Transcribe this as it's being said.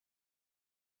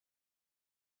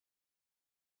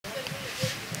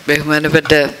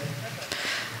ബഹുമാനപ്പെട്ട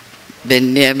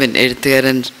ബെന്യാമിൻ,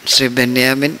 എഴുത്തുകാരൻ Shri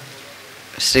Benyamin,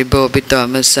 Shri Bobby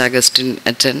Thomas Augustine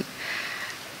അച്ഛൻ,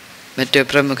 മറ്റു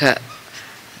പ്രമുഖ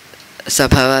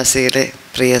സഭാവാസികളെ,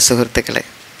 പ്രിയ സുഹൃത്തുക്കളെ,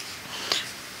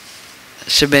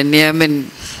 ശ്രീ ബെന്യാമിൻ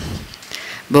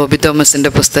ബോബി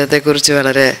തോമസിൻ്റെ പുസ്തകത്തെക്കുറിച്ച്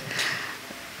വളരെ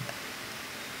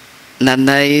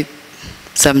നന്നായി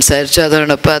സംസാരിച്ചു.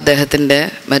 അതോടൊപ്പം അദ്ദേഹത്തിൻ്റെ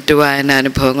മറ്റു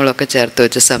വായനാനുഭവങ്ങളൊക്കെ ചേർത്ത്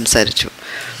വെച്ച് സംസാരിച്ചു.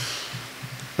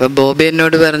 അപ്പോൾ ബോബി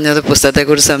എന്നോട് പറഞ്ഞത്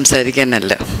പുസ്തകത്തെക്കുറിച്ച്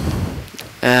സംസാരിക്കാനല്ല,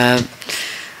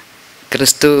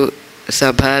 ക്രിസ്തു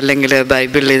സഭ അല്ലെങ്കിൽ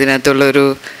ബൈബിൾ ഇതിനകത്തുള്ളൊരു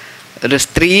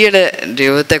സ്ത്രീയുടെ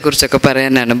ജീവിതത്തെക്കുറിച്ചൊക്കെ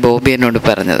പറയാനാണ് ബോബി എന്നോട്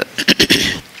പറഞ്ഞത്.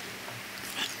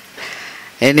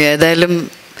 ഇനി ഏതായാലും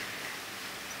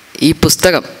ഈ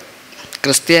പുസ്തകം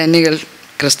ക്രിസ്ത്യാനികൾ,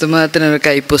 ക്രിസ്തുമതത്തിനൊരു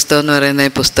കൈപ്പുസ്തകം എന്ന് പറയുന്ന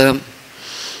ഈ പുസ്തകം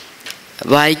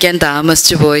വായിക്കാൻ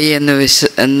താമസിച്ചു പോയി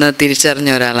എന്ന് തിരിച്ചറിഞ്ഞ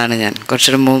ഒരാളാണ് ഞാൻ.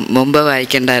 കുറച്ചൊരു മുമ്പ്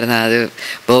വായിക്കേണ്ടായിരുന്നു. അത്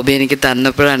ബോബി എനിക്ക്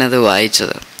തന്നപ്പോഴാണ് അത്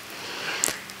വായിച്ചത്.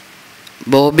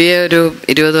 ബോബിയെ ഒരു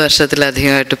 20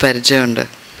 വർഷത്തിലധികമായിട്ട് പരിചയമുണ്ട്.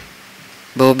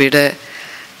 ബോബിയുടെ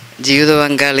ജീവിത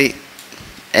പങ്കാളി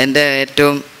എൻ്റെ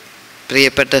ഏറ്റവും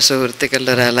പ്രിയപ്പെട്ട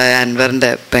സുഹൃത്തുക്കളുടെ ഒരാളായ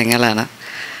അൻവറിൻ്റെ പെങ്ങളാണ്.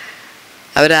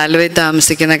 അവർ ആലുവയിൽ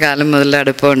താമസിക്കുന്ന കാലം മുതൽ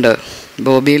അടുപ്പമുണ്ട്.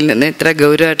 ബോബിയിൽ നിന്ന് ഇത്ര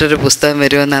ഗൗരവമായിട്ടൊരു പുസ്തകം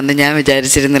വരുമെന്ന് അന്ന് ഞാൻ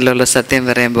വിചാരിച്ചിരുന്നില്ലല്ലോ. സത്യം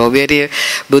പറയാം, ബോബി ഒരു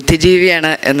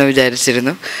ബുദ്ധിജീവിയാണ് എന്ന്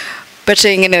വിചാരിച്ചിരുന്നു. പക്ഷേ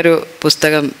ഇങ്ങനെ ഒരു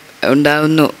പുസ്തകം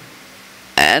ഉണ്ടാവുന്നു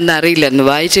എന്നറിയില്ല. എന്ന്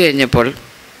വായിച്ചു കഴിഞ്ഞപ്പോൾ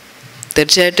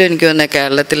തീർച്ചയായിട്ടും എനിക്ക് തോന്നുന്നത്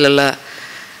കേരളത്തിലുള്ള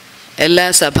എല്ലാ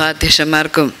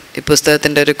സഭാധ്യക്ഷന്മാർക്കും ഈ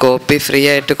പുസ്തകത്തിൻ്റെ ഒരു കോപ്പി ഫ്രീ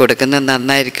ആയിട്ട് കൊടുക്കുന്നത്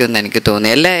നന്നായിരിക്കുമെന്ന് എനിക്ക് തോന്നി.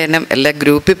 എല്ലാ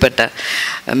ഗ്രൂപ്പിൽപ്പെട്ട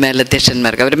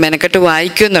മേലധ്യക്ഷന്മാർക്ക് അവർ മെനക്കെട്ട്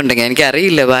വായിക്കുമെന്നുണ്ടെങ്കിൽ,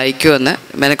 എനിക്കറിയില്ല വായിക്കുമെന്ന്,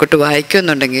 മെനക്കെട്ട്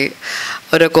വായിക്കുമെന്നുണ്ടെങ്കിൽ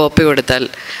ഓരോ കോപ്പി കൊടുത്താൽ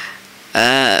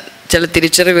ചില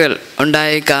തിരിച്ചറിവുകൾ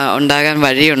ഉണ്ടാകാൻ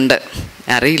വഴിയുണ്ട്.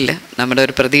 അറിയില്ല, നമ്മുടെ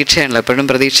ഒരു പ്രതീക്ഷയാണല്ലോ, എപ്പോഴും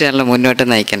പ്രതീക്ഷയാണല്ലോ മുന്നോട്ട്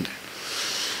നയിക്കേണ്ടത്.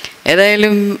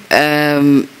 ഏതായാലും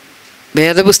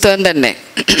വേദപുസ്തകം തന്നെ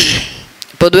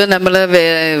പൊതുവെ നമ്മൾ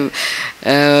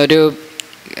ഒരു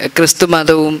ക്രിസ്തു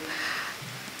മതവും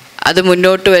അത്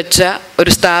മുന്നോട്ട് വെച്ച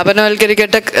ഒരു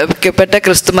സ്ഥാപനവൽക്കരിക്കപ്പെട്ട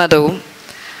ക്രിസ്തു മതവും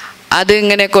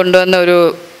അതിങ്ങനെ കൊണ്ടുവന്ന ഒരു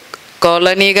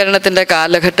കോളനീകരണത്തിൻ്റെ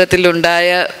കാലഘട്ടത്തിലുണ്ടായ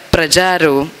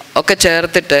പ്രചാരവും ഒക്കെ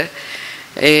ചേർത്തിട്ട്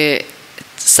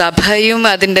സഭയും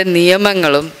അതിൻ്റെ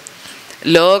നിയമങ്ങളും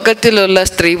ലോകത്തിലുള്ള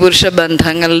സ്ത്രീ പുരുഷ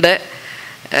ബന്ധങ്ങളുടെ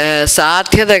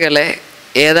സാധ്യതകളെ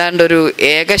ഏതാണ്ടൊരു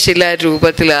ഏകശിലാ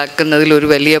രൂപത്തിലാക്കുന്നതിൽ ഒരു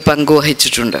വലിയ പങ്ക്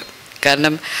വഹിച്ചിട്ടുണ്ട്.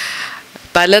 കാരണം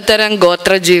പലതരം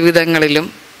ഗോത്രജീവിതങ്ങളിലും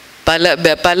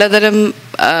പലതരം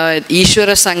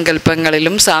ഈശ്വര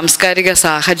സങ്കല്പങ്ങളിലും സാംസ്കാരിക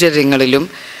സാഹചര്യങ്ങളിലും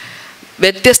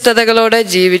വ്യത്യസ്തതകളോടെ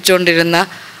ജീവിച്ചുകൊണ്ടിരുന്ന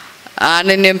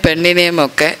ആണിനെയും പെണ്ണിനെയും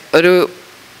ഒക്കെ ഒരു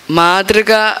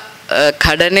മാതൃക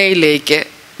ഘടനയിലേക്ക്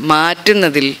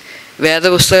മാറ്റുന്നതിൽ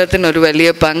വേദപുസ്തകത്തിന് ഒരു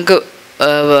വലിയ പങ്ക്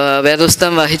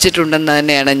വേദപുസ്തകം വഹിച്ചിട്ടുണ്ടെന്ന്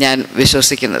തന്നെയാണ് ഞാൻ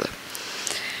വിശ്വസിക്കുന്നത്.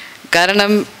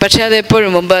 കാരണം പക്ഷേ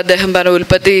അതെപ്പോഴും മുമ്പ് അദ്ദേഹം പറഞ്ഞ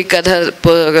ഉൽപ്പത്തി കഥ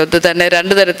തന്നെ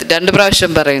രണ്ട്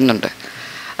പ്രാവശ്യം പറയുന്നുണ്ട്.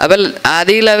 അപ്പോൾ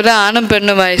ആദിയിൽ അവർ ആണും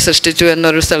പെണ്ണുമായി സൃഷ്ടിച്ചു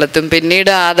എന്നൊരു സ്ഥലത്തും,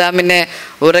 പിന്നീട് ആദാമിനെ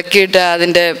ഉറക്കിയിട്ട്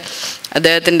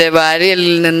അദ്ദേഹത്തിൻ്റെ ഭാര്യയിൽ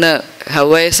നിന്ന്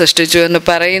ഹവ്വയെ സൃഷ്ടിച്ചു എന്ന്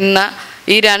പറയുന്ന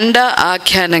ഈ 2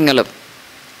 ആഖ്യാനങ്ങളും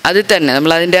അതിൽ തന്നെ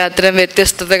നമ്മൾ അതിൻ്റെ അത്തരം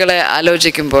വ്യത്യസ്തതകളെ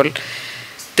ആലോചിക്കുമ്പോൾ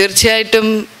തീർച്ചയായിട്ടും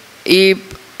ഈ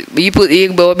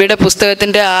ബോബിയുടെ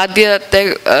പുസ്തകത്തിൻ്റെ ആദ്യത്തെ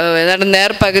ഏതാണ്ട്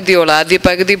നേർപകുതിയോളം, ആദ്യ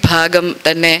പകുതി ഭാഗം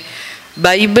തന്നെ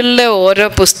ബൈബിളിലെ ഓരോ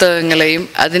പുസ്തകങ്ങളെയും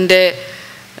അതിൻ്റെ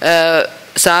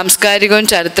സാംസ്കാരികവും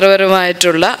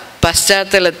ചരിത്രപരമായിട്ടുള്ള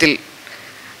പശ്ചാത്തലത്തിൽ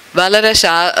വളരെ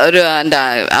ഒരു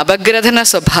അപഗ്രഥന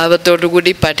സ്വഭാവത്തോടു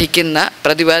കൂടി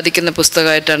പ്രതിപാദിക്കുന്ന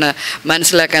പുസ്തകമായിട്ടാണ്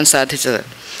മനസ്സിലാക്കാൻ സാധിച്ചത്.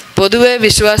 പൊതുവെ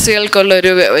വിശ്വാസികൾക്കുള്ള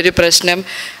ഒരു പ്രശ്നം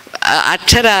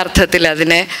അക്ഷരാർത്ഥത്തിൽ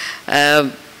അതിനെ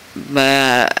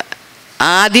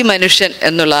ആദി മനുഷ്യൻ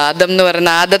എന്നുള്ള ആദം എന്ന്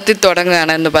പറയുന്ന ആദത്തിൽ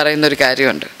തുടങ്ങുകയാണ് എന്ന് പറയുന്നൊരു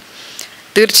കാര്യമുണ്ട്.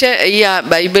 തീർച്ചയായും ഈ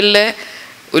ബൈബിളിലെ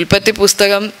ഉൽപ്പത്തി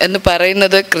പുസ്തകം എന്ന്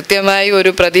പറയുന്നത് കൃത്യമായി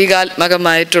ഒരു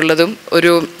പ്രതീകാത്മകമായിട്ടുള്ളതും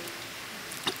ഒരു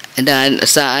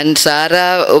സാരാ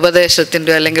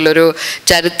ഉപദേശത്തിൻ്റെ അല്ലെങ്കിൽ ഒരു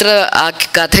ചരിത്ര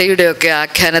കഥയുടെയൊക്കെ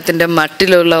ആഖ്യാനത്തിൻ്റെ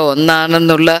മട്ടിലുള്ള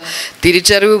ഒന്നാണെന്നുള്ള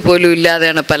തിരിച്ചറിവ് പോലും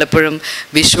ഇല്ലാതെയാണ് പലപ്പോഴും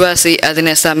വിശ്വാസി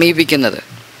അതിനെ സമീപിക്കുന്നത്.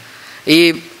 ഈ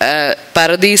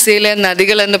പറുദീസയിലെ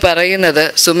നദികൾ എന്ന് പറയുന്നത്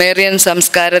സുമേറിയൻ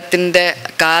സംസ്കാരത്തിൻ്റെ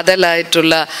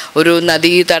കാതലായിട്ടുള്ള ഒരു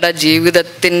നദീതട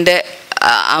ജീവിതത്തിൻ്റെ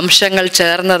അംശങ്ങൾ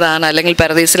ചേർന്നതാണ്. അല്ലെങ്കിൽ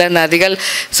പറുദീസിലെ നദികൾ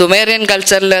സുമേറിയൻ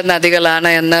കൾച്ചറിലെ നദികളാണ്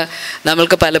എന്ന്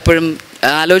നമ്മൾക്ക് പലപ്പോഴും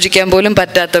ആലോചിക്കാൻ പോലും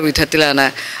പറ്റാത്ത വിധത്തിലാണ്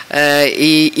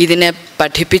ഇതിനെ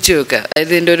പഠിപ്പിച്ചു വെക്കുക.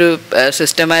 അതായത് ഇതിൻ്റെ ഒരു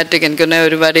സിസ്റ്റമാറ്റിക്, എനിക്കൊന്നെ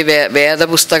ഒരുപാട്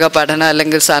വേദപുസ്തക പഠനം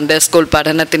അല്ലെങ്കിൽ സൺഡേ സ്കൂൾ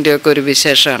പഠനത്തിൻ്റെയൊക്കെ ഒരു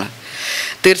വിശേഷമാണ്.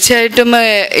 തീർച്ചയായിട്ടും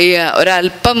ഈ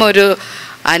ഒരല്പം ഒരു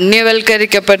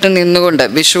അന്യവൽക്കരിക്കപ്പെട്ട് നിന്നുകൊണ്ട്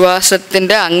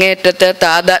വിശ്വാസത്തിൻ്റെ അങ്ങേയറ്റത്തെ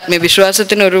താതാത്മ്യ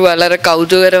വിശ്വാസത്തിനൊരു വളരെ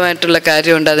കൗതുകരമായിട്ടുള്ള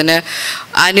കാര്യമുണ്ട്. അതിന്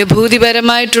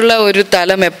അനുഭൂതിപരമായിട്ടുള്ള ഒരു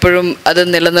തലം എപ്പോഴും അത്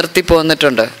നിലനിർത്തി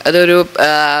പോന്നിട്ടുണ്ട്. അതൊരു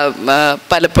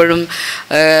പലപ്പോഴും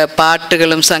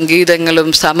പാട്ടുകളും സംഗീതങ്ങളും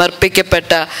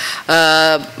സമർപ്പിക്കപ്പെട്ട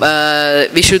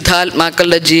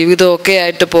വിശുദ്ധാത്മാക്കളുടെ ജീവിതമൊക്കെ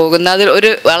ആയിട്ട് പോകുന്ന അതിൽ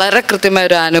ഒരു വളരെ കൃത്യമായ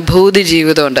ഒരു അനുഭൂതി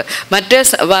ജീവിതമുണ്ട്. മറ്റേ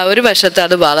ഒരു വശത്ത്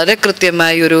അത് വളരെ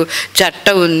കൃത്യമായി ഒരു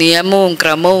ചട്ടവും നിയമവും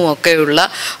ക്രമവും ഒക്കെയുള്ള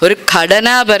ഒരു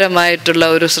ഘടനാപരമായിട്ടുള്ള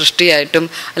ഒരു സൃഷ്ടിയായിട്ടും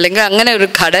അല്ലെങ്കിൽ അങ്ങനെ ഒരു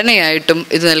ഘടനയായിട്ടും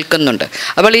ഇത് നിൽക്കുന്നുണ്ട്.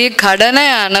 അപ്പോൾ ഈ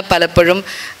ഘടനയാണ് പലപ്പോഴും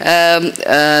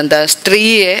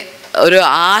സ്ത്രീയെ ഒരു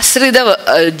ആശ്രിത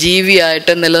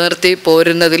ജീവിയായിട്ട് നിലനിർത്തി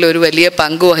പോരുന്നതിൽ ഒരു വലിയ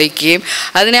പങ്ക് വഹിക്കുകയും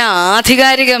അതിനെ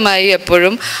ആധികാരികമായി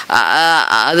എപ്പോഴും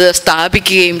അത്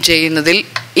സ്ഥാപിക്കുകയും ചെയ്യുന്നതിൽ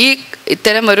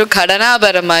ഇത്തരം ഒരു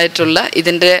ഘടനാപരമായിട്ടുള്ള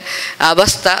ഇതിൻ്റെ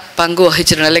അവസ്ഥ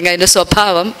പങ്കുവഹിച്ചിട്ടുണ്ട്, അല്ലെങ്കിൽ അതിൻ്റെ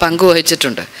സ്വഭാവം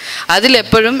പങ്കുവഹിച്ചിട്ടുണ്ട്.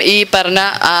 അതിലെപ്പോഴും ഈ പറഞ്ഞ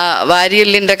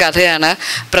വാരിയലിൻ്റെ കഥയാണ്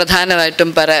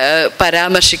പ്രധാനമായിട്ടും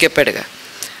പരാമർശിക്കപ്പെടുക.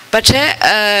 പക്ഷേ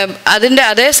അതിൻ്റെ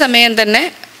അതേസമയം തന്നെ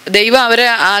ദൈവം അവരെ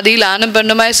ആദിയിൽ ആണും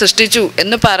പെണ്ണുമായി സൃഷ്ടിച്ചു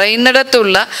എന്ന്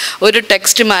പറയുന്നിടത്തുള്ള ഒരു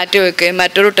ടെക്സ്റ്റ് മാറ്റിവെക്കുകയും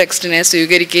മറ്റൊരു ടെക്സ്റ്റിനെ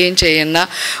സ്വീകരിക്കുകയും ചെയ്യുന്ന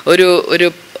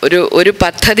ഒരു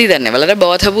പദ്ധതി തന്നെ വളരെ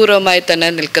ബോധപൂർവമായി തന്നെ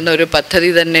നിൽക്കുന്ന ഒരു പദ്ധതി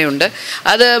തന്നെയുണ്ട്.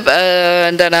 അത്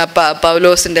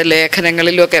പൗലോസിൻ്റെ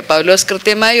ലേഖനങ്ങളിലൊക്കെ പൗലോസ്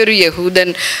കൃത്യമായി ഒരു യഹൂദൻ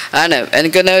ആണ്.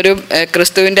 എനിക്കൊന്ന് ഒരു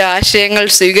ക്രിസ്തുവിൻ്റെ ആശയങ്ങൾ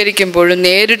സ്വീകരിക്കുമ്പോഴും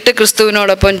നേരിട്ട്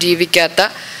ക്രിസ്തുവിനോടൊപ്പം ജീവിക്കാത്ത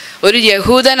ഒരു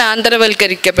യഹൂദൻ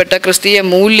ആന്തരവൽക്കരിക്കപ്പെട്ട ക്രിസ്തീയ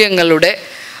മൂല്യങ്ങളുടെ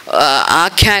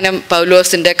ആഖ്യാനം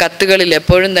പൗലോസിൻ്റെ കത്തുകളിൽ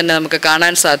എപ്പോഴും തന്നെ നമുക്ക്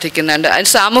കാണാൻ സാധിക്കുന്നുണ്ട്. അതിന്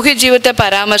സാമൂഹ്യ ജീവിതത്തെ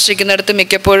പരാമർശിക്കുന്നിടത്ത്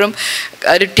മിക്കപ്പോഴും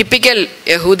ഒരു ടിപ്പിക്കൽ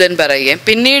യഹൂദൻ പറയുകയും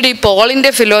പിന്നീട് ഈ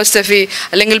പോളിൻ്റെ ഫിലോസഫി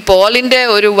അല്ലെങ്കിൽ പോളിൻ്റെ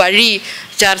ഒരു വഴി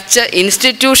ചർച്ച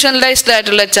ഇൻസ്റ്റിറ്റ്യൂഷണലൈസ്ഡ്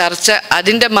ആയിട്ടുള്ള ചർച്ച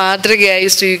അതിൻ്റെ മാതൃകയായി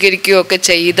സ്വീകരിക്കുകയൊക്കെ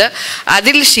ചെയ്ത്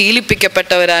അതിൽ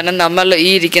ശീലിപ്പിക്കപ്പെട്ടവരാണ് നമ്മൾ ഈ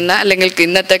ഇരിക്കുന്ന അല്ലെങ്കിൽ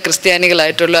ഇന്നത്തെ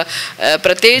ക്രിസ്ത്യാനികളായിട്ടുള്ള,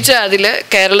 പ്രത്യേകിച്ച് അതിൽ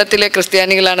കേരളത്തിലെ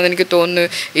ക്രിസ്ത്യാനികളാണെന്ന് എനിക്ക് തോന്നുന്നു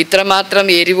ഇത്രമാത്രം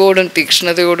എരിവോടും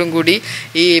തീക്ഷ്ണതയോടും കൂടി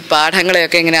ഈ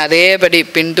പാഠങ്ങളെയൊക്കെ ഇങ്ങനെ അതേപടി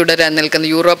പിന്തുടരാൻ നിൽക്കുന്ന.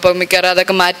 യൂറോപ്പ് മിക്കവാറും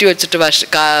അതൊക്കെ മാറ്റിവെച്ചിട്ട്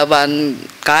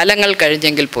കാലങ്ങൾ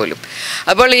കഴിഞ്ഞെങ്കിൽ പോലും.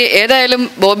 അപ്പോൾ ഏതായാലും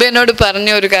ബോബി എന്നോട് പറഞ്ഞ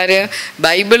ഒരു കാര്യം,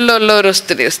 ബൈബിളിലുള്ള ഒരു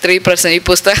സ്ത്രീ പ്രശ്നം ഈ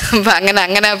പുസ്തകം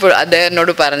അങ്ങനെ അദ്ദേഹം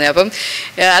എന്നോട് പറഞ്ഞു. അപ്പം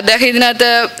അദ്ദേഹം ഇതിനകത്ത്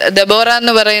ദബോറ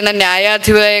എന്ന് പറയുന്ന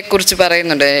ന്യായാധിപയെക്കുറിച്ച്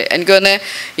പറയുന്നുണ്ട്. എനിക്ക് തോന്നുന്നത്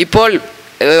ഇപ്പോൾ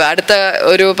അടുത്ത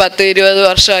ഒരു 10-20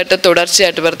 വർഷമായിട്ട്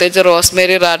തുടർച്ചയായിട്ട് പ്രത്യേകിച്ച്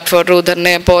റോസ്മേരി റാഡ്ഫോർഡ്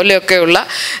റൂഥറിനെ പോലെയൊക്കെയുള്ള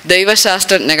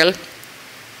ദൈവശാസ്ത്രജ്ഞകൾ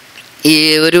ഈ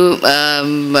ഒരു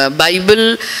ബൈബിൾ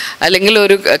അല്ലെങ്കിൽ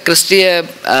ഒരു ക്രിസ്തീയ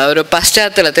ഒരു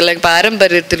പശ്ചാത്തലത്തിൽ അല്ലെങ്കിൽ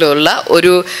പാരമ്പര്യത്തിലുള്ള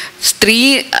ഒരു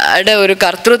സ്ത്രീയുടെ ഒരു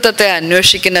കർത്തൃത്വത്തെ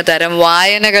അന്വേഷിക്കുന്ന തരം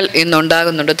വായനകൾ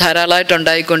ഇന്നുണ്ടാകുന്നുണ്ട്, ധാരാളമായിട്ട്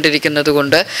ഉണ്ടായിക്കൊണ്ടിരിക്കുന്നത്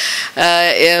കൊണ്ട്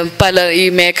ഈ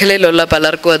മേഖലയിലുള്ള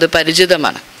പലർക്കും അത്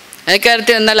പരിചിതമാണ്.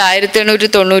 എനിക്കറിയത്തിൽ എന്നാൽ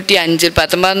 1895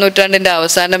 19ാം നൂറ്റാണ്ടിൻ്റെ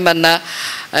അവസാനം വന്ന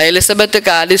എലിസബത്ത്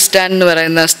കാലിസ്റ്റാൻ എന്ന്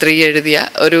പറയുന്ന സ്ത്രീ എഴുതിയ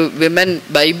ഒരു വിമൻ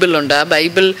ബൈബിളുണ്ട്. ആ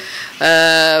ബൈബിൾ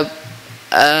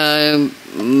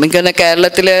എനിക്കൊന്ന്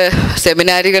കേരളത്തിലെ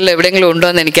സെമിനാരികളിൽ എവിടെയെങ്കിലും ഉണ്ടോ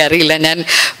എന്ന് എനിക്കറിയില്ല. ഞാൻ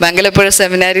മംഗലപ്പുഴ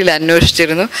സെമിനാരിയിൽ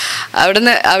അന്വേഷിച്ചിരുന്നു,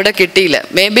 അവിടെ കിട്ടിയില്ല.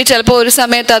 മേ ബി ചിലപ്പോൾ ഒരു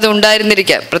സമയത്ത് അത്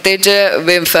ഉണ്ടായിരുന്നിരിക്കാം. പ്രത്യേകിച്ച്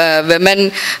women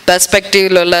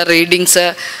പെർസ്പെക്റ്റീവിലുള്ള readings,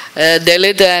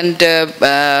 Dalit and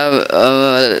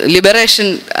liberation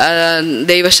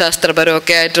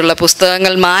ദൈവശാസ്ത്രപരമൊക്കെ ആയിട്ടുള്ള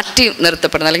പുസ്തകങ്ങൾ മാറ്റി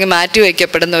നിർത്തപ്പെടുന്ന അല്ലെങ്കിൽ മാറ്റി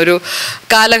വയ്ക്കപ്പെടുന്ന ഒരു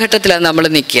കാലഘട്ടത്തിലാണ് നമ്മൾ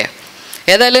നിൽക്കുക.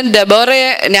 ഏതായാലും ദബോറയെ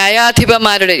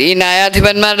ഈ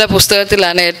ന്യായാധിപന്മാരുടെ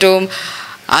പുസ്തകത്തിലാണ് ഏറ്റവും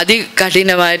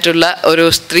അതികഠിനമായിട്ടുള്ള ഒരു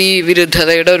സ്ത്രീ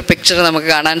വിരുദ്ധതയുടെ ഒരു പിക്ചർ നമുക്ക്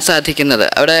കാണാൻ സാധിക്കുന്നത്.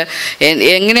 അവിടെ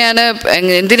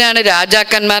എന്തിനാണ്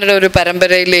രാജാക്കന്മാരുടെ ഒരു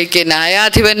പരമ്പരയിലേക്ക്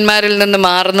ന്യായാധിപന്മാരിൽ നിന്ന്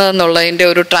മാറുന്നതെന്നുള്ളതിൻ്റെ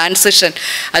ഒരു ട്രാൻസിഷൻ,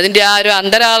 അതിൻ്റെ ആ ഒരു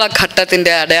അന്തരാള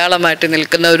ഘട്ടത്തിൻ്റെ അടയാളമായിട്ട്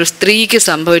നിൽക്കുന്ന ഒരു സ്ത്രീക്ക്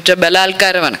സംഭവിച്ച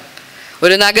ബലാത്കാരമാണ്.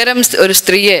 ഒരു നഗരം ഒരു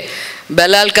സ്ത്രീയെ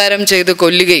ബലാത്കാരം ചെയ്ത്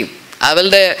കൊല്ലുകയും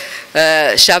അവളുടെ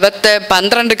ശവത്തെ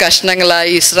 12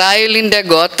 കഷ്ണങ്ങളായി ഇസ്രായേലിൻ്റെ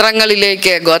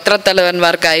ഗോത്രങ്ങളിലേക്ക്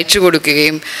ഗോത്രത്തലവന്മാർക്ക് അയച്ചു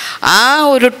കൊടുക്കുകയും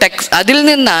അതിൽ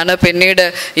നിന്നാണ് പിന്നീട്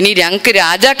ഇനി ഞങ്ങൾക്ക്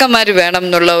രാജാക്കന്മാർ വേണം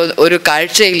എന്നുള്ള ഒരു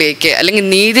കാഴ്ചയിലേക്ക്, അല്ലെങ്കിൽ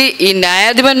നീതി ഈ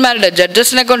ന്യായാധിപന്മാരുടെ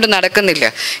ജഡ്ജസിനെ കൊണ്ട്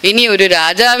നടക്കുന്നില്ല, ഇനി ഒരു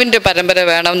രാജാവിൻ്റെ പരമ്പര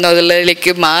വേണം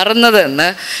എന്നുള്ളതിലേക്ക് മാറുന്നതെന്ന്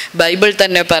ബൈബിൾ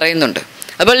തന്നെ പറയുന്നുണ്ട്.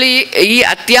 അപ്പോൾ ഈ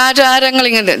അത്യാചാരങ്ങൾ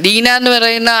ഇങ്ങനെ ദീന എന്ന്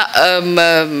പറയുന്ന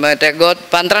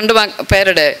 12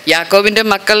 പേരുടെ യാക്കോബിൻ്റെ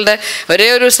മക്കളുടെ ഒരേ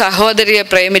ഒരു സഹോദരിയെ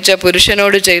പ്രേമിച്ച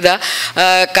പുരുഷനോട് ചെയ്ത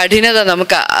കഠിനത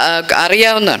നമുക്ക്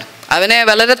അറിയാവുന്നതാണ്. അവനെ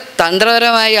വളരെ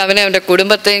തന്ത്രപരമായി അവൻ്റെ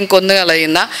കുടുംബത്തെയും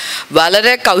കൊന്നുകളയുന്ന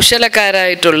വളരെ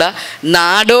കൗശലക്കാരായിട്ടുള്ള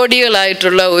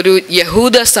നാടോടികളായിട്ടുള്ള ഒരു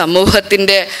യഹൂദ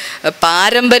സമൂഹത്തിൻ്റെ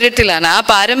പാരമ്പര്യത്തിലാണ്. ആ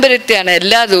പാരമ്പര്യത്തെയാണ്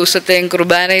എല്ലാ ദിവസത്തെയും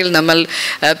കുർബാനയിൽ നമ്മൾ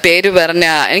പേര് പറഞ്ഞ.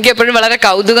 എനിക്ക് എപ്പോഴും വളരെ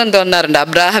കൗതുകം തോന്നാറുണ്ട്.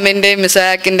 അബ്രാഹമിൻ്റെയും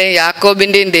ഇസഹാക്കിൻ്റെയും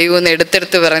യാക്കോബിൻ്റെയും ദൈവം എന്ന്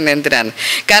എടുത്തെടുത്ത് പറയുന്നത് എന്തിനാണ്?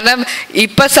 കാരണം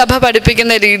ഇപ്പം സഭ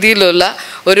പഠിപ്പിക്കുന്ന രീതിയിലുള്ള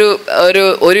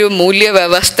ഒരു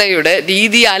മൂല്യവ്യവസ്ഥയുടെ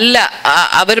രീതി അല്ല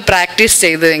അവർ പ്രാക്ടീസ്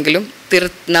ചെയ്തതെങ്കിലും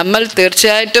നമ്മൾ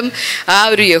തീർച്ചയായിട്ടും ആ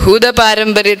ഒരു യഹൂദ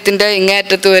പാരമ്പര്യത്തിൻ്റെ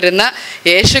ഇങ്ങേറ്റത്ത് വരുന്ന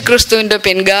യേശുക്രിസ്തുവിൻ്റെ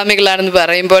പിൻഗാമികളാണെന്ന്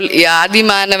പറയുമ്പോൾ ഈ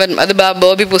ആദിമാനവൻ, അത്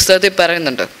ബോബി പുസ്തകത്തിൽ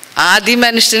പറയുന്നുണ്ട്, ആദി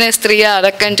മനുഷ്യനെ സ്ത്രീയെ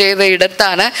അടക്കം ചെയ്ത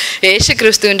ഇടത്താണ്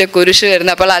യേശുക്രിസ്തുവിൻ്റെ കുരിശ്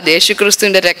വരുന്നത്. അപ്പോൾ ആ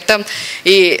യേശുക്രിസ്തുവിൻ്റെ രക്തം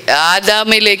ഈ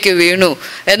ആദാമിലേക്ക് വീണു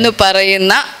എന്ന്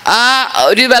പറയുന്ന ആ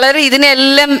ഒരു വളരെ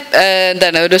ഇതിനെല്ലാം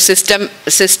എന്താണ് ഒരു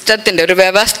സിസ്റ്റത്തിൻ്റെ ഒരു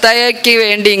വ്യവസ്ഥയ്ക്ക്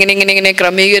വേണ്ടി ഇങ്ങനെ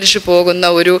ക്രമീകരിച്ചു പോകുന്ന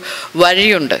ഒരു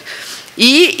വഴിയുണ്ട്.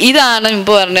 ഇതാണ്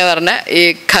മുമ്പ് പറഞ്ഞ ഈ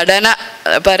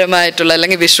ഘടനപരമായിട്ടുള്ള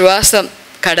അല്ലെങ്കിൽ വിശ്വാസം,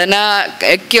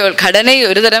 ഘടനയിൽ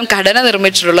ഒരുതരം ഘടന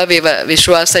നിർമ്മിച്ചിട്ടുള്ള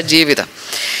വിശ്വാസ ജീവിതം.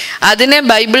 അതിനെ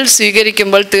ബൈബിൾ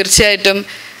സ്വീകരിക്കുമ്പോൾ തീർച്ചയായിട്ടും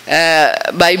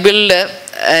ബൈബിളിൽ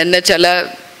ചില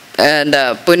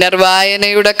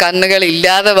പുനർവായനയുടെ കണ്ണുകൾ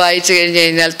ഇല്ലാതെ വായിച്ചു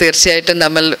കഴിഞ്ഞാൽ തീർച്ചയായിട്ടും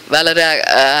നമ്മൾ വളരെ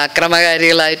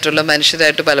അക്രമകാരികളായിട്ടുള്ള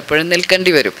മനുഷ്യരായിട്ട് പലപ്പോഴും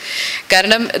നിൽക്കേണ്ടി വരും.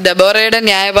 കാരണം ദബോറയുടെ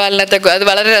ന്യായപാലനത്തെ അത്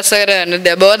വളരെ രസകരമാണ്.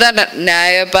 ദബോറ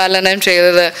ന്യായപാലനം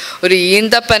ചെയ്തത് ഒരു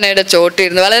ഈന്തപ്പനയുടെ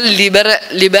ചോട്ടിരുന്ന് വളരെ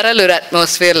ലിബറൽ ഒരു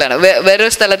അറ്റ്മോസ്ഫിയറിലാണ്,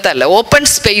 വേറൊരു സ്ഥലത്തല്ല, ഓപ്പൺ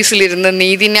സ്പേസിലിരുന്ന്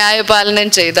നീതിന്യായപാലനം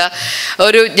ചെയ്ത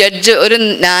ഒരു ജഡ്ജ്, ഒരു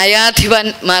ന്യായാധിപൻ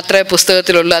മാത്രമേ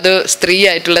പുസ്തകത്തിലുള്ളൂ. അത് സ്ത്രീ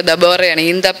ആയിട്ടുള്ള ദബോറയാണ്,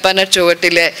 ഈന്തപ്പന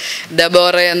ചുവട്ടിലെ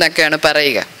ദബോറ എന്നൊക്കെയാണ്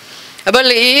പറയുക. അപ്പോൾ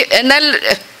എന്നാൽ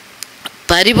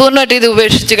പരിപൂർണമായിട്ട് ഇത്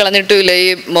ഉപേക്ഷിച്ച് കളഞ്ഞിട്ടുമില്ല. ഈ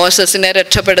മോസസിനെ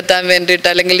രക്ഷപ്പെടുത്താൻ വേണ്ടിയിട്ട്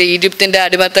അല്ലെങ്കിൽ ഈജിപ്തിൻ്റെ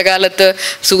അടിമത്ത കാലത്ത്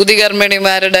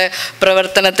സൂതികർമ്മിണിമാരുടെ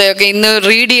പ്രവർത്തനത്തെയൊക്കെ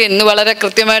ഇന്ന് വളരെ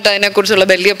കൃത്യമായിട്ട് അതിനെക്കുറിച്ചുള്ള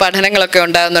വലിയ പഠനങ്ങളൊക്കെ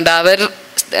ഉണ്ടാകുന്നുണ്ട്.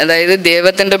 അതായത്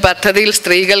ദൈവത്തിൻ്റെ പദ്ധതിയിൽ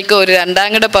സ്ത്രീകൾക്ക് ഒരു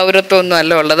രണ്ടാംകിട പൗരത്വമൊന്നും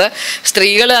അല്ല ഉള്ളത്,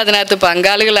 സ്ത്രീകൾ അതിനകത്ത്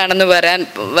പങ്കാളികളാണെന്ന്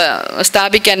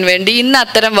സ്ഥാപിക്കാൻ വേണ്ടി ഇന്ന്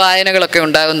അത്തരം വായനകളൊക്കെ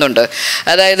ഉണ്ടാകുന്നുണ്ട്.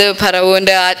 അതായത്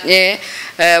ഫറവോൻ്റെ ആജ്ഞയെ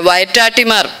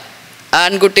വയറ്റാട്ടിമാർ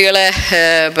ആൺകുട്ടികളെ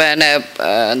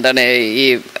ഈ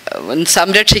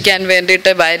സംരക്ഷിക്കാൻ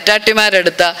വേണ്ടിയിട്ട്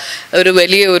വയറ്റാട്ടിമാരെടുത്ത ഒരു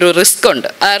വലിയ റിസ്ക് ഉണ്ട്.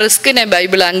 ആ റിസ്കിനെ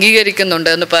ബൈബിൾ അംഗീകരിക്കുന്നുണ്ട്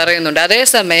എന്ന് പറയുന്നുണ്ട്.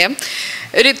 അതേസമയം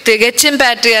ഒരു തികച്ചും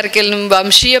പാട്രിയാർക്കലും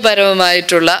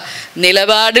വംശീയപരവുമായിട്ടുള്ള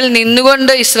നിലപാടിൽ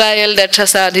നിന്നുകൊണ്ട് ഇസ്രായേൽ രക്ഷ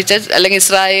സാധിച്ച അല്ലെങ്കിൽ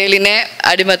ഇസ്രായേലിനെ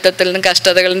അടിമത്തത്തിൽ നിന്നും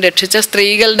കഷ്ടതകളിൽ നിന്ന് രക്ഷിച്ച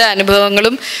സ്ത്രീകളുടെ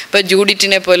അനുഭവങ്ങളും ഇപ്പോൾ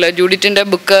ജൂഡിറ്റിൻ്റെ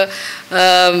ബുക്ക്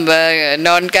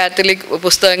നോൺ കാത്തലിക്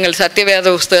പുസ്തകങ്ങൾ, സത്യവേദ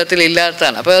പുസ്തകത്തിൽ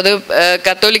ഇല്ലാത്തതാണ്. അപ്പോൾ അത്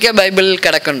കത്തോലിക്ക ബൈബിളിൽ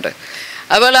കിടക്കുന്നുണ്ട്.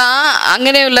 അപ്പോൾ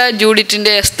അങ്ങനെയുള്ള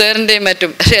ജൂഡിറ്റിൻ്റെ എസ്തേറിൻ്റെയും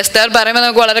മറ്റും. പക്ഷെ എസ്തേർ പറയുമ്പോൾ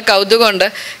നമുക്ക് വളരെ കൗതുകമുണ്ട്.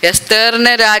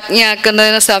 എസ്തേറിനെ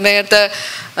രാജ്ഞിയാക്കുന്നതിന് സമയത്ത്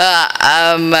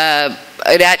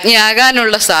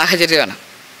രാജ്ഞിയാകാനുള്ള സാഹചര്യമാണ്.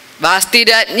 വാസ്തി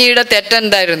രാജ്ഞിയുടെ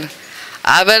തെറ്റെന്തായിരുന്നു?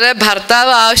 അവരെ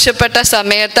ഭർത്താവ് ആവശ്യപ്പെട്ട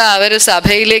സമയത്ത് അവർ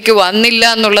സഭയിലേക്ക് വന്നില്ല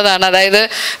എന്നുള്ളതാണ്. അതായത്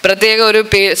പ്രത്യേക ഒരു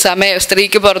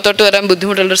സ്ത്രീക്ക് പുറത്തോട്ട് വരാൻ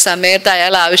ബുദ്ധിമുട്ടുള്ളൊരു സമയത്ത്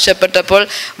അയാൾ ആവശ്യപ്പെട്ടപ്പോൾ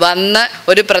വന്ന്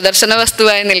ഒരു പ്രദർശന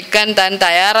വസ്തുവായി നിൽക്കാൻ താൻ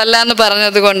തയ്യാറല്ല എന്ന്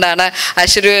പറഞ്ഞത് കൊണ്ടാണ്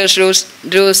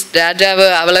അശ്വരൂസ് രാജാവ്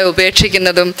അവളെ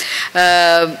ഉപേക്ഷിക്കുന്നതും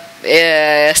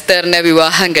എസ്തേറിനെ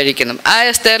വിവാഹം കഴിക്കുന്നതും. ആ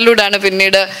എസ്തേറിലൂടെയാണ്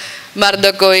പിന്നീട്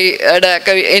മർദക്കോയുടെ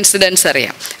ഒക്കെ ഇൻസിഡൻസ്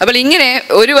അറിയാം. അപ്പോൾ ഇങ്ങനെ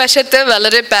ഒരു വശത്ത്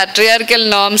വളരെ പാട്രിയാർക്കൽ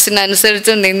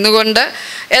നോംസിനനുസരിച്ച് നിന്നുകൊണ്ട്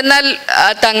എന്നാൽ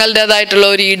തങ്ങളുടേതായിട്ടുള്ള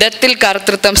ഒരു ഇടത്തിൽ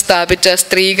കർത്തൃത്വം സ്ഥാപിച്ച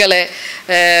സ്ത്രീകളെ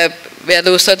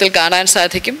വേദപുസ്തകത്തിൽ കാണാൻ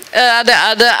സാധിക്കും.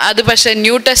 അത് പക്ഷേ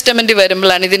ന്യൂ ടെസ്റ്റമെൻറ്റ്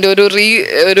വരുമ്പോഴാണ് ഇതിൻ്റെ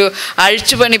ഒരു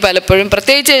അഴിച്ചുപണി പലപ്പോഴും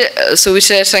പ്രത്യേകിച്ച്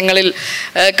സുവിശേഷങ്ങളിൽ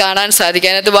കാണാൻ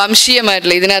സാധിക്കും. അതിനകത്ത്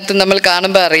വംശീയമായിട്ടുള്ള ഇതിനകത്ത് നമ്മൾ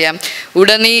കാണുമ്പോൾ അറിയാം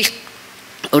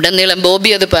ഉടനീളം ബോബി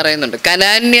അത് പറയുന്നുണ്ട്.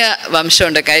 കനാന്യ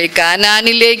വംശമുണ്ട്.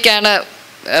 കാനാനിലേക്കാണ്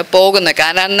പോകുന്നത്,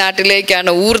 കാനാൻ നാട്ടിലേക്കാണ്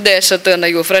ഊർ ദേശത്ത് എന്ന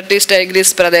യൂഫ്രട്ടീസ്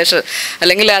ടൈഗ്രീസ് പ്രദേശം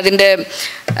അല്ലെങ്കിൽ അതിൻ്റെ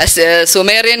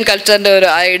സുമേറിയൻ കൾച്ചറിൻ്റെ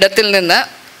ആ ഇടത്തിൽ നിന്ന്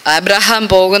അബ്രഹാം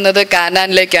പോകുന്നത്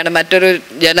കാനാനിലേക്കാണ്, മറ്റൊരു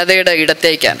ജനതയുടെ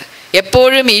ഇടത്തേക്കാണ്.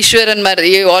 എപ്പോഴും ഈശ്വരന്മാർ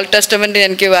ഈ ഓൾഡ് ടെസ്റ്റമെൻ്റ്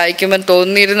എനിക്ക് വായിക്കുമ്പോൾ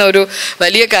തോന്നിയിരുന്ന ഒരു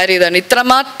വലിയ കാര്യം ഇതാണ്.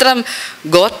 ഇത്രമാത്രം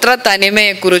ഗോത്ര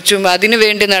തനിമയെക്കുറിച്ചും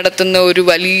അതിനുവേണ്ടി നടത്തുന്ന ഒരു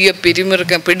വലിയ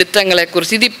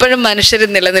പിടുത്തങ്ങളെക്കുറിച്ച് ഇതിപ്പോഴും മനുഷ്യർ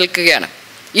നിലനിൽക്കുകയാണ്.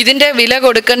 ഇതിൻ്റെ വില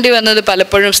കൊടുക്കേണ്ടി വന്നത്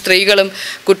പലപ്പോഴും സ്ത്രീകളും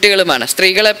കുട്ടികളുമാണ്.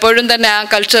 സ്ത്രീകൾ എപ്പോഴും തന്നെ ആ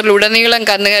കൾച്ചറിലുടനീളം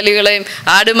കന്നുകാലികളെയും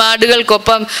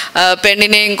ആടുമാടുകൾക്കൊപ്പം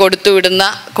പെണ്ണിനെയും കൊടുത്തുവിടുന്ന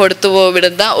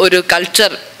ഒരു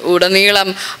കൾച്ചർ ഉടനീളം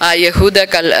ആ യഹൂദ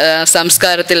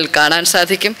സംസ്കാരത്തിൽ കാണാൻ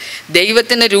സാധിക്കും.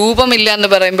 ദൈവത്തിന് രൂപമില്ല എന്ന്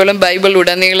പറയുമ്പോഴും ബൈബിൾ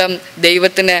ഉടനീളം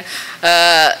ദൈവത്തിന്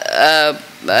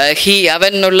ഹി,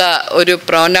 അവൻ എന്നുള്ള ഒരു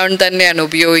പ്രോനൗൺ തന്നെയാണ്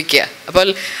ഉപയോഗിക്കുക. അപ്പോൾ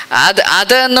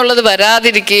അത് എന്നുള്ളത്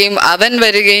വരാതിരിക്കുകയും അവൻ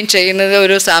വരികയും ചെയ്യുന്നത്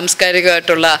ഒരു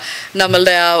സാംസ്കാരികമായിട്ടുള്ള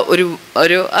നമ്മളുടെ ആ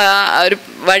ഒരു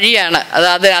വഴിയാണ്.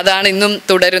 അതാണ് ഇന്നും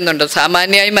തുടരുന്നുണ്ട്.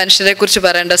 സാമാന്യമായി മനുഷ്യരെക്കുറിച്ച്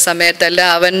പറയേണ്ട സമയത്തല്ല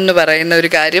അവൻ എന്ന് പറയുന്ന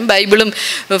ഒരു കാര്യം ബൈബിളും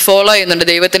ഫോളോ ചെയ്യുന്നുണ്ട്.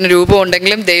 ദൈവത്തിന് രൂപം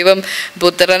ഉണ്ടെങ്കിലും ദൈവം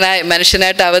പുത്രനായി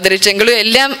മനുഷ്യനായിട്ട് അവതരിച്ചെങ്കിലും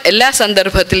എല്ലാ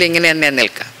സന്ദർഭത്തിലും ഇങ്ങനെ തന്നെ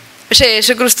നിൽക്കാം. പക്ഷേ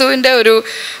യേശുക്രിസ്തുവിൻ്റെ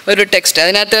ഒരു ടെക്സ്റ്റ്,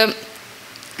 അതിനകത്ത്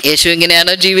യേശു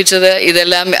ഇങ്ങനെയാണോ ജീവിച്ചത്,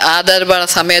 ഇതെല്ലാം ആധാരമായ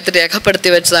സമയത്ത് രേഖപ്പെടുത്തി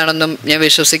വെച്ചതാണെന്നും ഞാൻ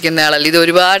വിശ്വസിക്കുന്ന ആളല്ല. ഇത്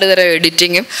ഒരുപാട് തരം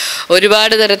എഡിറ്റിങ്ങും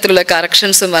ഒരുപാട് തരത്തിലുള്ള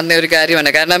കറക്ഷൻസും വന്ന ഒരു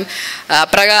കാര്യമാണ്. കാരണം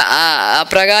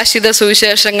അപ്രകാശിത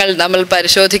സുവിശേഷങ്ങൾ നമ്മൾ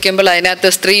പരിശോധിക്കുമ്പോൾ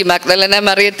അതിനകത്ത് സ്ത്രീ മഗ്ദലന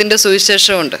മറിയത്തിൻ്റെ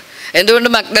സുവിശേഷമുണ്ട്. എന്തുകൊണ്ട്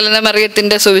മഗ്ദലന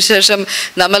മറിയത്തിൻ്റെ സുവിശേഷം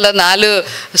നമ്മൾ 4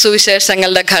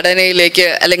 സുവിശേഷങ്ങളുടെ ഘടനയിലേക്ക്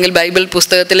അല്ലെങ്കിൽ ബൈബിൾ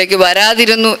പുസ്തകത്തിലേക്ക്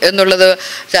വരാതിരുന്നു എന്നുള്ളത്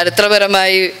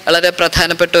ചരിത്രപരമായി വളരെ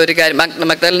പ്രധാനപ്പെട്ട ഒരു കാര്യം.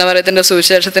 മഗ്ദലന മറിയത്തിൻ്റെ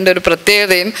സുവിശേഷത്തിൻ്റെ ഒരു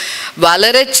പ്രത്യേകതയും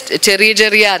വളരെ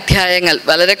ചെറിയ അധ്യായങ്ങൾ,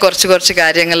 വളരെ കുറച്ച്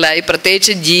കാര്യങ്ങളിലായി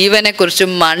പ്രത്യേകിച്ച്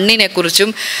ജീവനെക്കുറിച്ചും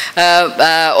മണ്ണിനെക്കുറിച്ചും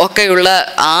ഒക്കെയുള്ള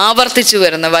ആവർത്തിച്ചു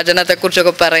വരുന്ന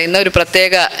വചനത്തെക്കുറിച്ചൊക്കെ പറയുന്ന ഒരു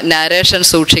പ്രത്യേക നാരേഷൻ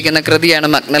സൂക്ഷിക്കുന്ന കൃതിയാണ്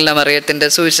മഗ്ദലന മറിയത്തിൻ്റെ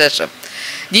സുവിശേഷം.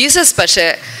 ജീസസ് പക്ഷേ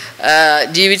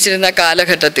ജീവിച്ചിരുന്ന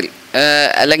കാലഘട്ടത്തിൽ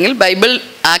അല്ലെങ്കിൽ ബൈബിൾ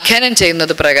ആഖ്യാനം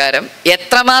ചെയ്യുന്നത് പ്രകാരം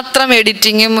എത്രമാത്രം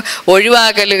എഡിറ്റിങ്ങും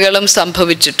ഒഴിവാക്കലുകളും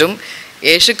സംഭവിച്ചിട്ടും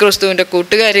യേശുക്രിസ്തുവിൻ്റെ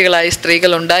കൂട്ടുകാരികളായി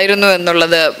സ്ത്രീകൾ ഉണ്ടായിരുന്നു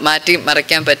എന്നുള്ളത് മാറ്റി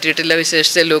മറയ്ക്കാൻ പറ്റിയിട്ടില്ല.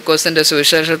 വിശേഷിച്ച് ലൂക്കോസിൻ്റെ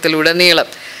സുവിശേഷത്തിലുടനീളം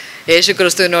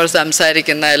യേശുക്രിസ്തുവിനോട്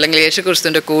സംസാരിക്കുന്ന അല്ലെങ്കിൽ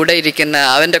യേശുക്രിസ്തുവിൻ്റെ കൂടെ ഇരിക്കുന്ന,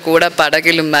 അവൻ്റെ കൂടെ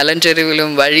പടകിലും മലഞ്ചെരുവിലും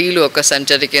വഴിയിലും ഒക്കെ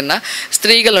സഞ്ചരിക്കുന്ന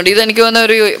സ്ത്രീകളുണ്ട്. ഇതെനിക്ക്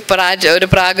തോന്നുന്ന ഒരു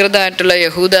പ്രാകൃതമായിട്ടുള്ള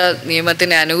യഹൂദ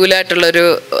നിയമത്തിന് അനുകൂലമായിട്ടുള്ളൊരു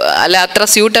അല്ല, അത്ര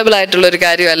സ്യൂട്ടബിൾ ആയിട്ടുള്ളൊരു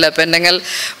കാര്യമല്ല. പെണ്ണുങ്ങൾ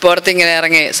പുറത്തിങ്ങനെ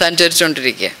ഇറങ്ങി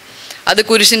സഞ്ചരിച്ചുകൊണ്ടിരിക്കുക. അത്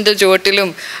കുരിശിൻ്റെ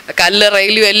ചുവട്ടിലും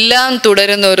കല്ലറയിലും എല്ലാം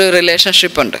തുടരുന്ന ഒരു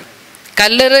റിലേഷൻഷിപ്പുണ്ട്.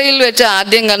 കല്ലറയിൽ വെച്ച്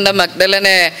ആദ്യം കണ്ട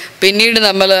മഗ്ദലനെ പിന്നീട്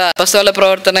നമ്മൾ അപ്പസ്തോല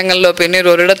പ്രവർത്തനങ്ങളിലോ പിന്നീട്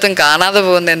ഒരിടത്തും കാണാതെ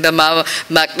പോകുന്ന എന്താ,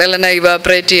 മഗ്ദലന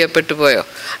ഇവാപറേറ്റ് ചെയ്യപ്പെട്ടു പോയോ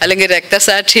അല്ലെങ്കിൽ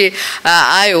രക്തസാക്ഷി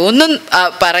ആയോ ഒന്നും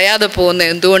പറയാതെ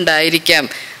പോകുന്ന എന്തുകൊണ്ടായിരിക്കാം?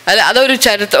 അതൊരു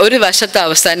ഒരു വശത്ത്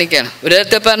അവസാനിക്കുകയാണ്. ഒരു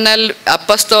വിധത്തിൽ പറഞ്ഞാൽ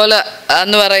അപ്പസ്തോല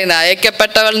എന്ന് പറയുന്ന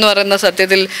അയക്കപ്പെട്ടവൾ എന്ന് പറയുന്ന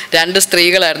സത്യത്തിൽ 2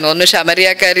 സ്ത്രീകളായിരുന്നു. ഒന്ന്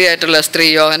ശമരിയാക്കാരിയായിട്ടുള്ള സ്ത്രീ,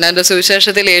 യോഹന്നാൻ്റെ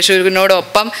സുവിശേഷത്തിൽ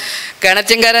യേശുവിനോടൊപ്പം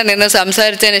കിണറ്റിൻകര നിന്ന്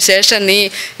സംസാരിച്ചതിന് ശേഷം നീ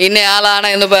ഇന്നയാളാണ്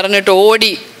എന്ന് പറഞ്ഞിട്ട്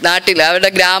ഓടി നാട്ടിൽ അവരുടെ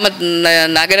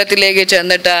നഗരത്തിലേക്ക്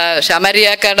ചെന്നിട്ട്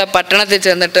ശമരിയാക്കാരുടെ പട്ടണത്തിൽ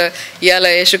ചെന്നിട്ട് ഇയാൾ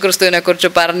യേശുക്രിസ്തുവിനെ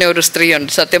കുറിച്ച് പറഞ്ഞ ഒരു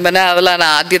സ്ത്രീയുണ്ട്. സത്യം പറഞ്ഞാൽ അവളാണ്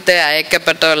ആദ്യത്തെ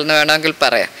അയക്കപ്പെട്ടവൾ എന്ന് വേണമെങ്കിൽ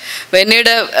പറയാം.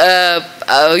 പിന്നീട്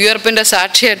ഉയർപ്പിൻ്റെ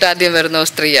സാക്ഷിയായിട്ട് ആദ്യം വരുന്ന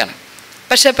സ്ത്രീയാണ്.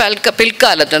 പക്ഷെ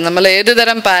പിൽക്കാലത്ത് നമ്മൾ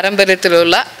ഏതുതരം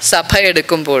പാരമ്പര്യത്തിലുള്ള സഭ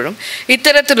എടുക്കുമ്പോഴും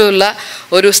ഇത്തരത്തിലുള്ള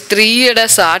ഒരു സ്ത്രീയുടെ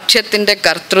സാക്ഷ്യത്തിൻ്റെ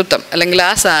കർത്തൃത്വം അല്ലെങ്കിൽ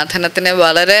ആ സാധനത്തിനെ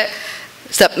വളരെ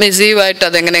സബ്മിസീവായിട്ട്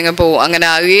അതെങ്ങനെ പോകും, അങ്ങനെ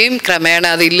ആവുകയും ക്രമേണ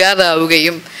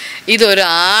അതില്ലാതാവുകയും ഇതൊരു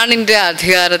ആണിൻ്റെ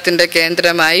അധികാരത്തിൻ്റെ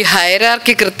കേന്ദ്രമായി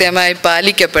ഹൈറാർക്കി കൃത്യമായി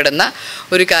പാലിക്കപ്പെടുന്ന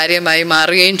ഒരു കാര്യമായി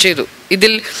മാറുകയും ചെയ്തു.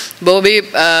 ഇതിൽ ബോബി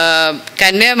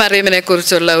കന്യാമറിയമിനെ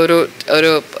കുറിച്ചുള്ള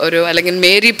ഒരു അല്ലെങ്കിൽ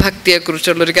മേരി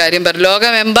ഭക്തിയെക്കുറിച്ചുള്ളൊരു കാര്യം പറഞ്ഞു.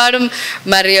 ലോകമെമ്പാടും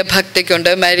മറിയ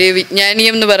ഭക്തിക്കുണ്ട്. മരിയ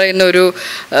വിജ്ഞാനീയം എന്ന് പറയുന്ന ഒരു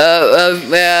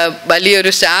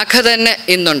വലിയൊരു ശാഖ തന്നെ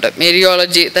ഇന്നുണ്ട്,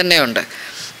 മേരിയോളജി തന്നെയുണ്ട്.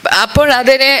 അപ്പോൾ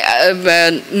അതിനെ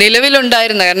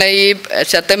നിലവിലുണ്ടായിരുന്ന, കാരണം ഈ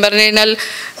സത്യം പറഞ്ഞു കഴിഞ്ഞാൽ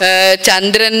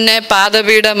ചന്ദ്രനെ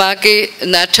പാദപീഠമാക്കി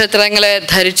നക്ഷത്രങ്ങളെ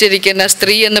ധരിച്ചിരിക്കുന്ന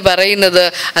സ്ത്രീ എന്ന് പറയുന്നത്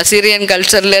അസീറിയൻ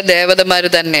കൾച്ചറിലെ ദേവതമാർ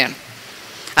തന്നെയാണ്.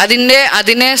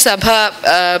 അതിനെ സഭ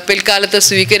പിൽക്കാലത്ത്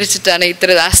സ്വീകരിച്ചിട്ടാണ്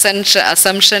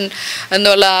അസംഷൻ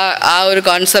എന്നുള്ള ആ ഒരു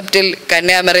കോൺസെപ്റ്റിൽ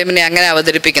കന്യാമറിയമിനെ അങ്ങനെ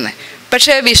അവതരിപ്പിക്കുന്നത്.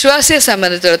 പക്ഷേ വിശ്വാസിയെ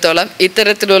സംബന്ധിച്ചിടത്തോളം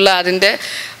ഇത്തരത്തിലുള്ള അതിൻ്റെ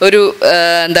ഒരു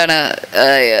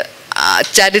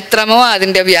ചരിത്രമോ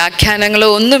അതിൻ്റെ വ്യാഖ്യാനങ്ങളോ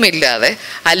ഒന്നുമില്ലാതെ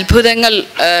അത്ഭുതങ്ങൾ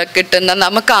കിട്ടുന്ന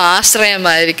നമുക്ക്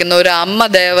ആശ്രയമായിരിക്കുന്ന ഒരു അമ്മ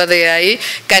ദേവതയായി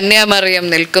കന്യാമറിയം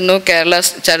നിൽക്കുന്നു കേരള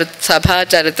സഭാ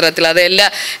ചരിത്രത്തിൽ. അതെല്ലാം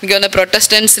എനിക്ക് തോന്നുന്നു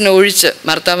പ്രൊട്ടസ്റ്റൻസിന് ഒഴിച്ച്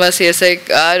മാർത്തോമാ CSI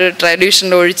ആ ഒരു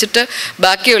ട്രഡീഷൻ ഒഴിച്ചിട്ട്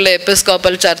ബാക്കിയുള്ള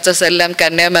എപ്പിസ്കോപ്പൽ ചർച്ചസ് എല്ലാം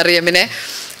കന്യാമറിയമിനെ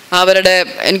അവരുടെ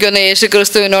എനിക്കൊന്ന്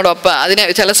യേശുക്രിസ്തുവിനോടൊപ്പം അതിനെ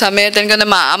ചില സമയത്ത് എനിക്കൊന്ന്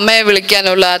അമ്മയെ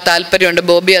വിളിക്കാനുള്ള താല്പര്യമുണ്ട്.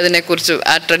 ബോബി അതിനെക്കുറിച്ച്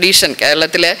ആ ട്രഡീഷൻ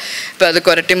കേരളത്തിലെ ഇപ്പോൾ അത്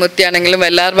കൊരട്ടിമുത്തിയാണെങ്കിലും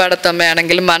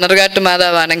വെള്ളാർപാടത്തമ്മയാണെങ്കിലും മണർകാട്ട്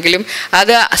മാതാവാണെങ്കിലും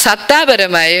അത്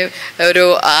സത്താപരമായി ഒരു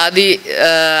ആദി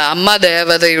അമ്മ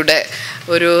ദേവതയുടെ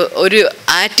ഒരു ഒരു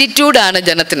ആറ്റിറ്റ്യൂഡാണ്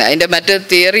ജനത്തിന്. അതിൻ്റെ മറ്റ്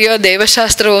തിയറിയോ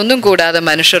ദൈവശാസ്ത്രമോ ഒന്നും കൂടാതെ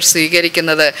മനുഷ്യർ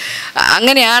സ്വീകരിക്കുന്നത്.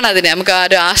 അങ്ങനെയാണ് അതിനെ നമുക്ക് ആ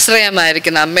ഒരു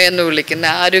ആശ്രയമായിരിക്കുന്ന അമ്മയെന്ന് വിളിക്കുന്ന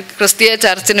ആ ഒരു ക്രിസ്തീയ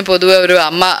ചർച്ചിന് പൊതുവെ ഒരു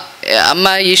അമ്മ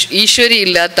ഈശ്വരി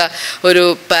ഇല്ലാത്ത ഒരു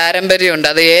പാരമ്പര്യമുണ്ട്.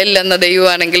 അത് ഏൽ എന്ന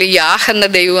ദൈവമാണെങ്കിലും യാഹ് എന്ന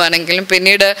ദൈവമാണെങ്കിലും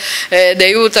പിന്നീട്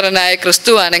ദൈവപുത്രനായ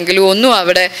ക്രിസ്തു ആണെങ്കിലും ഒന്നും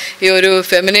അവിടെ ഈ ഒരു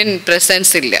ഫെമിനിൻ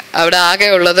പ്രസൻസ് ഇല്ല. അവിടെ ആകെ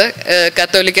ഉള്ളത്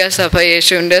കത്തോലിക്ക സഭ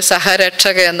യേശുവിൻ്റെ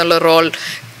സഹരക്ഷക എന്നുള്ള റോൾ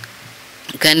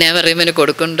കന്യാമറിയമ്മിന്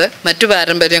കൊടുക്കുന്നുണ്ട്. മറ്റു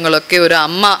പാരമ്പര്യങ്ങളൊക്കെ ഒരു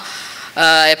അമ്മ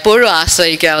എപ്പോഴും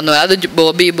ആശ്രയിക്കാവുന്ന അത്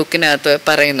ബോബി ബുക്കിനകത്ത്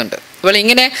പറയുന്നുണ്ട്. അപ്പോൾ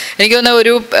ഇങ്ങനെ എനിക്ക് തോന്നുന്ന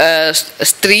ഒരു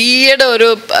സ്ത്രീയുടെ ഒരു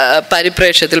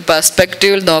പരിപ്രേക്ഷ്യത്തിൽ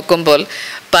പെർസ്പെക്റ്റീവിൽ നോക്കുമ്പോൾ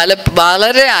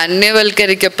വളരെ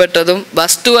അന്യവൽക്കരിക്കപ്പെട്ടതും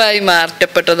വസ്തുവായി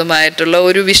മാറ്റപ്പെട്ടതുമായിട്ടുള്ള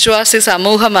ഒരു വിശ്വാസി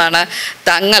സമൂഹമാണ്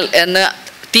തങ്ങൾ എന്ന്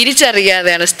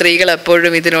തിരിച്ചറിയാതെയാണ് സ്ത്രീകൾ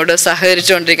എപ്പോഴും ഇതിനോട്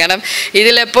സഹകരിച്ചുകൊണ്ടിരിക്കുക. കാരണം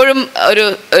ഇതിലെപ്പോഴും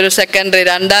ഒരു സെക്കൻഡറി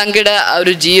രണ്ടാംകിട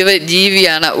ഒരു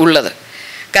ജീവിയാണ് ഉള്ളത്.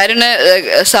 കാരണം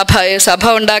സഭ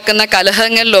ഉണ്ടാക്കുന്ന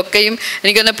കലഹങ്ങളിലൊക്കെയും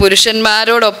എനിക്കൊന്ന്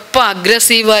പുരുഷന്മാരോടൊപ്പം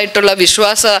അഗ്രസീവായിട്ടുള്ള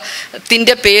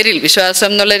വിശ്വാസത്തിൻ്റെ പേരിൽ വിശ്വാസം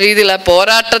എന്നുള്ള രീതിയിൽ ആ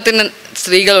പോരാട്ടത്തിന്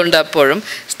സ്ത്രീകളുണ്ട്. അപ്പോഴും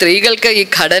സ്ത്രീകൾക്ക് ഈ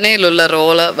ഘടനയിലുള്ള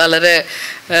റോള് വളരെ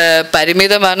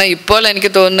പരിമിതമാണ്. ഇപ്പോൾ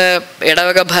എനിക്ക് തോന്നുന്നു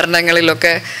ഇടവക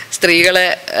ഭരണങ്ങളിലൊക്കെ സ്ത്രീകളെ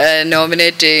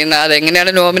നോമിനേറ്റ് ചെയ്യുന്ന,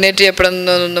 അതെങ്ങനെയാണ് നോമിനേറ്റ്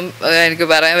ചെയ്യപ്പെടുന്നതെന്നൊന്നും എനിക്ക്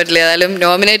പറയാൻ പറ്റില്ല. ഏതായാലും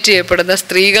നോമിനേറ്റ് ചെയ്യപ്പെടുന്ന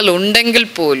സ്ത്രീകൾ ഉണ്ടെങ്കിൽ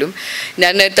പോലും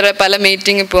ഞാൻ പല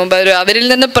മീറ്റിങ്ങിൽ പോകുമ്പോൾ അവരിൽ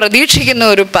നിന്ന് പ്രതീക്ഷിക്കുന്ന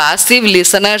ഒരു പാസീവ്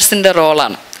ലിസണേഴ്സിൻ്റെ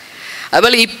റോളാണ്.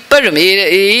 അപ്പോൾ ഇപ്പോഴും ഈ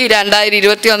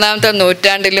 2021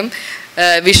 നൂറ്റാണ്ടിലും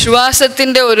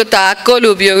വിശ്വാസത്തിൻ്റെ ഒരു താക്കോൽ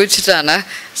ഉപയോഗിച്ചിട്ടാണ്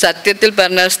സത്യത്തിൽ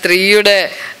പറഞ്ഞ സ്ത്രീയുടെ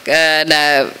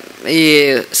ഈ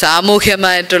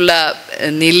സാമൂഹ്യമായിട്ടുള്ള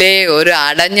നിലയെ ഒരു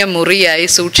അടഞ്ഞ മുറിയായി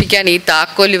സൂക്ഷിക്കാൻ ഈ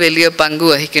താക്കോൽ വലിയ പങ്ക്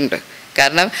വഹിക്കുന്നുണ്ട്.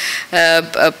 കാരണം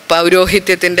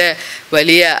പൗരോഹിത്യത്തിൻ്റെ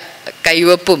വലിയ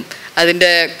കൈവപ്പും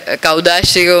അതിൻ്റെ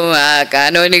കൗദാശികവും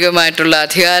കാനോനികമായിട്ടുള്ള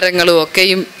അധികാരങ്ങളും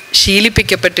ഒക്കെയും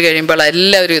ശീലിപ്പിക്കപ്പെട്ട് കഴിയുമ്പോൾ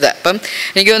എല്ലാവരും അപ്പം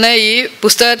എനിക്ക് തോന്നുന്നത് ഈ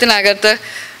പുസ്തകത്തിനകത്ത്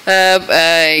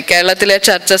കേരളത്തിലെ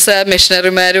ചർച്ചസ്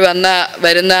മിഷണറിമാർ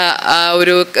വരുന്ന ആ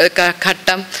ഒരു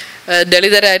ഘട്ടം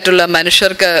ദളിതരായിട്ടുള്ള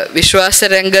മനുഷ്യർക്ക്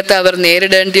വിശ്വാസരംഗത്ത് അവർ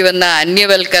നേരിടേണ്ടി വന്ന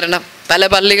അന്യവൽക്കരണം പല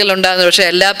പള്ളികളുണ്ടാകുന്നു. പക്ഷേ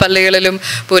എല്ലാ പള്ളികളിലും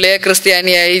പുലയ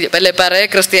ക്രിസ്ത്യാനിയായി പറയ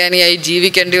ക്രിസ്ത്യാനിയായി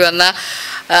ജീവിക്കേണ്ടി വന്ന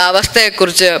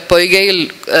അവസ്ഥയെക്കുറിച്ച് പൊയ്കയിൽ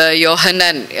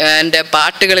യോഹന്നാൻ എൻ്റെ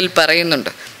പാട്ടുകളിൽ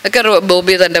പറയുന്നുണ്ട്. ഒക്കെ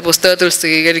ബോബി തൻ്റെ പുസ്തകത്തിൽ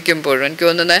സ്വീകരിക്കുമ്പോഴും എനിക്ക്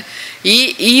തോന്നുന്നത്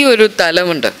ഈ ഒരു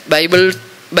തലമുണ്ട്.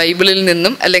 ബൈബിളിൽ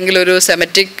നിന്നും അല്ലെങ്കിൽ ഒരു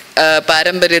സെമറ്റിക്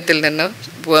പാരമ്പര്യത്തിൽ നിന്നും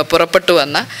പുറപ്പെട്ടു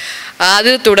വന്ന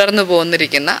അത് തുടർന്നു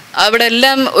പോന്നിരിക്കുന്ന അവിടെ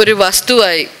എല്ലാം ഒരു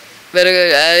വസ്തുവായി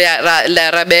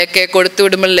റബേക്കയെ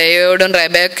കൊടുത്തുവിടുമ്പോൾ ലേയോടും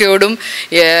റബേക്കയോടും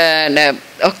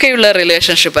ഒക്കെയുള്ള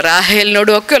റിലേഷൻഷിപ്പ്,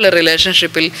 റാഹേലിനോടും ഒക്കെയുള്ള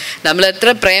റിലേഷൻഷിപ്പിൽ നമ്മൾ എത്ര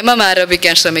പ്രേമം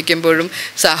ആരോപിക്കാൻ ശ്രമിക്കുമ്പോഴും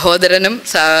സഹോദരനും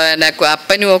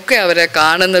അപ്പനും ഒക്കെ അവരെ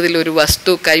കാണുന്നതിൽ ഒരു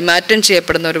വസ്തു കൈമാറ്റം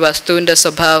ചെയ്യപ്പെടുന്ന ഒരു വസ്തുവിൻ്റെ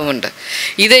സ്വഭാവമുണ്ട്.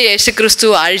 ഇത് യേശുക്രിസ്തു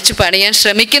അഴിച്ചു പണിയാൻ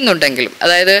ശ്രമിക്കുന്നുണ്ടെങ്കിലും,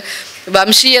 അതായത്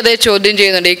വംശീയതയെ ചോദ്യം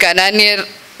ചെയ്യുന്നുണ്ട്. ഈ കനാന്യർ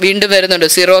വീണ്ടും വരുന്നുണ്ട്.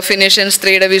 സിറോഫിനീഷ്യൻ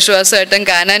സ്ത്രീയുടെ വിശ്വാസമായിട്ടും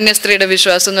കാനാന്യ സ്ത്രീയുടെ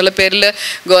വിശ്വാസം എന്നുള്ള പേരിൽ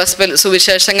ഗോസ്പൽ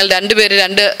സുവിശേഷങ്ങൾ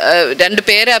രണ്ട്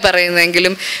പേരാ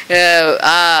പറയുന്നതെങ്കിലും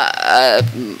ആ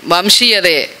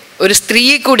വംശീയതയെ ഒരു സ്ത്രീ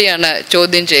കൂടിയാണ്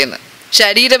ചോദ്യം ചെയ്യുന്നത്.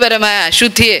 ശരീരപരമായ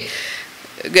അശുദ്ധിയെ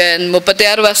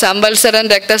 36 സംവത്സരം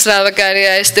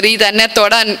രക്തസ്രാവക്കാരിയായ സ്ത്രീ തന്നെ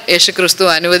തൊടാൻ യേശുക്രിസ്തു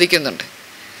അനുവദിക്കുന്നുണ്ട്.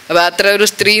 അപ്പോൾ അത്ര ഒരു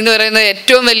സ്ത്രീ എന്ന് പറയുന്നത്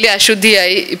ഏറ്റവും വലിയ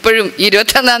അശുദ്ധിയായി ഇപ്പോഴും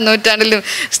 21 നൂറ്റാണ്ടിലും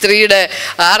സ്ത്രീയുടെ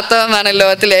ആർത്തവമാണ്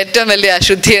ലോകത്തിലെ ഏറ്റവും വലിയ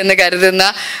അശുദ്ധി എന്ന് കരുതുന്ന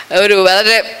ഒരു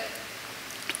വളരെ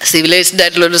സിവിലൈസ്ഡ്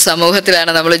ആയിട്ടുള്ളൊരു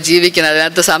സമൂഹത്തിലാണ് നമ്മൾ ജീവിക്കുന്നത്.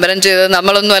 അതിനകത്ത് സമരം ചെയ്തത്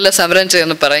നമ്മളൊന്നുമല്ല സമരം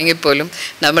ചെയ്തെന്ന് പറയുമെങ്കിൽ പോലും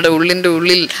നമ്മുടെ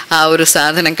ഉള്ളിൽ ആ ഒരു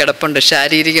സാധനം കിടപ്പുണ്ട്,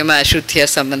 ശാരീരികമായ അശുദ്ധിയെ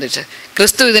സംബന്ധിച്ച്.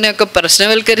 ക്രിസ്തു ഇതിനെയൊക്കെ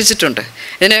പ്രശ്നവൽക്കരിച്ചിട്ടുണ്ട്.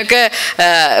 ഇതിനെയൊക്കെ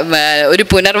ഒരു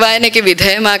പുനർവായനയ്ക്ക്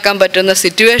വിധേയമാക്കാൻ പറ്റുന്ന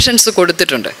സിറ്റുവേഷൻസ്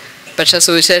കൊടുത്തിട്ടുണ്ട്. പക്ഷെ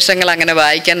സുവിശേഷങ്ങൾ അങ്ങനെ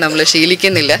വായിക്കാൻ നമ്മൾ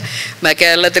ശീലിക്കുന്നില്ല.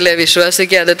 കേരളത്തിലെ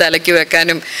വിശ്വാസിക്ക് അത് തലയ്ക്ക്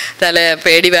വെക്കാനും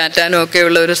പേടി മാറ്റാനും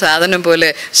ഒക്കെയുള്ള ഒരു സാധനം പോലെ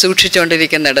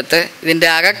സൂക്ഷിച്ചുകൊണ്ടിരിക്കുന്നിടത്ത് ഇതിൻ്റെ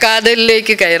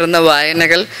അകക്കാതലിലേക്ക് കയറുന്ന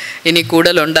വായനകൾ ഇനി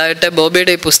കൂടുതലുണ്ടാകട്ടെ.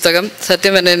 ബോബിയുടെ ഈ പുസ്തകം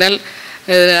സത്യം പറഞ്ഞാൽ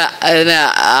അതിന്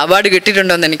അവാർഡ്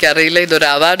കിട്ടിയിട്ടുണ്ടോയെന്ന് എനിക്കറിയില്ല. ഇതൊരു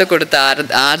അവാർഡ് കൊടുത്ത്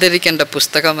ആദരിക്കേണ്ട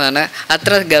പുസ്തകമാണ്.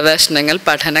 അത്ര ഗവേഷണങ്ങൾ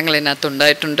പഠനങ്ങൾ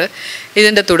ഇതിനകത്തുണ്ടായിട്ടുണ്ട്.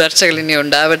 ഇതിൻ്റെ തുടർച്ചകൾ ഇനി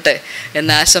ഉണ്ടാവട്ടെ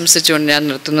എന്ന് ആശംസിച്ചുകൊണ്ട് ഞാൻ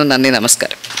നിർത്തുന്നു. നന്ദി,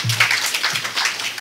 നമസ്കാരം.